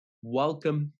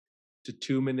Welcome to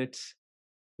 2 Minutes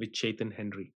with Chetan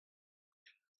Henry.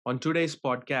 On today's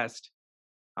podcast,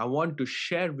 I want to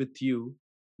share with you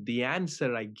the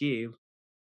answer I gave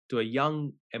to a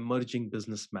young emerging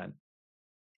businessman.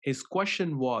 His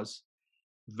question was,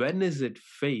 when is it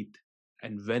faith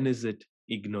and when is it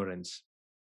ignorance?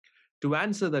 To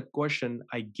answer that question,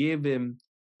 I gave him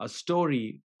a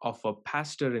story of a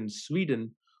pastor in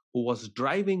Sweden who was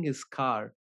driving his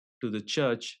car to the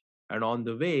church, and on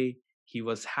the way, he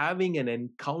was having an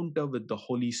encounter with the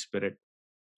Holy Spirit.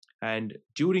 And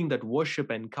during that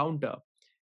worship encounter,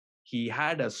 he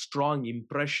had a strong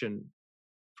impression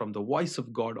from the voice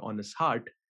of God on his heart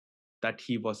that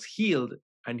he was healed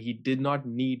and he did not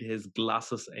need his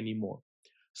glasses anymore.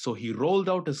 So he rolled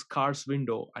out his car's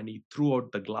window and he threw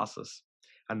out the glasses.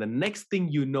 And the next thing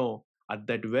you know, at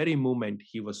that very moment,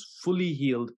 he was fully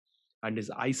healed and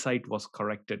his eyesight was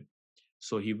corrected.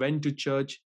 So he went to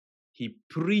church, he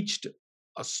preached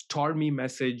a stormy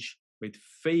message with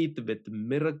faith, with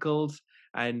miracles,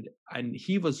 and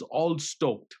he was all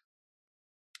stoked.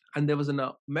 And there was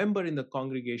a member in the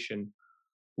congregation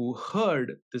who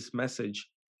heard this message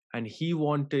and he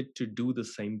wanted to do the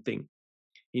same thing.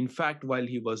 In fact, while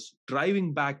he was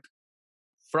driving back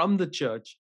from the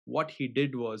church, what he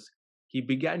did was he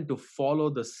began to follow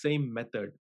the same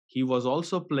method. He was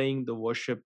also playing the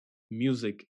worship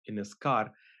music in his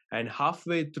car, and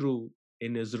halfway through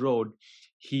in his road,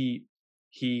 he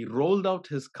he rolled out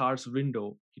his car's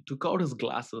window, he took out his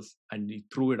glasses and he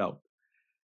threw it out.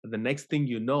 The next thing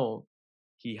you know,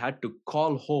 he had to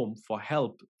call home for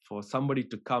help for somebody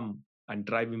to come and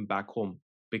drive him back home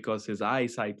because his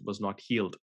eyesight was not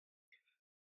healed.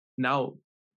 Now,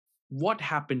 what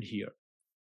happened here?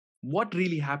 What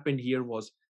really happened here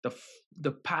was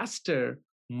the pastor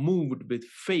moved with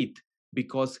faith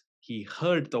because he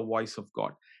heard the voice of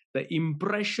God. The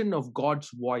impression of God's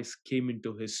voice came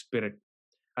into his spirit.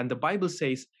 And the Bible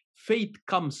says faith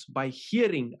comes by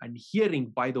hearing and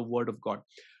hearing by the word of God.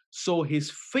 So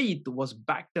his faith was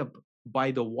backed up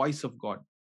by the voice of God,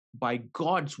 by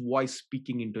God's voice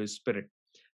speaking into his spirit.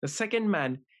 The second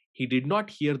man, he did not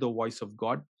hear the voice of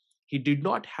God. He did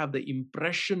not have the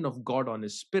impression of God on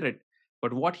his spirit.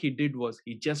 But what he did was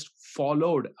he just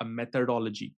followed a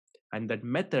methodology, and that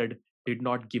method did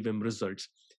not give him results.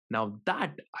 Now,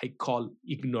 that I call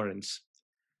ignorance.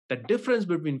 The difference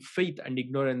between faith and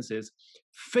ignorance is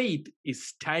faith is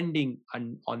standing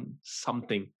on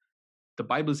something. The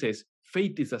Bible says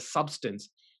faith is a substance,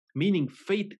 meaning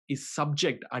faith is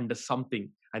subject under something,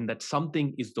 and that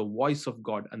something is the voice of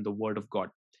God and the word of God.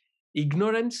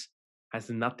 Ignorance has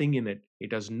nothing in it,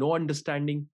 it has no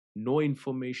understanding, no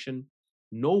information,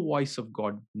 no voice of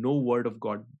God, no word of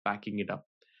God backing it up.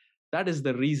 That is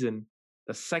the reason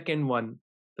the second one,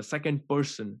 the second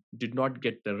person did not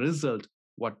get the result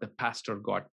what the pastor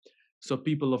got. So,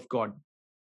 people of God,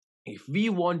 if we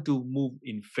want to move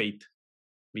in faith,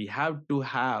 we have to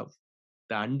have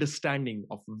the understanding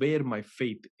of where my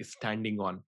faith is standing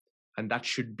on. And that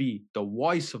should be the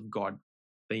voice of God,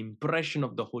 the impression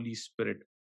of the Holy Spirit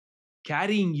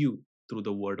carrying you through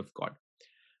the word of God.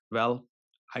 Well,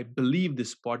 I believe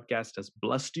this podcast has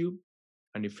blessed you.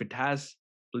 And if it has,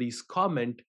 please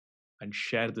comment and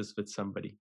share this with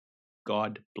somebody.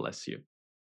 God bless you.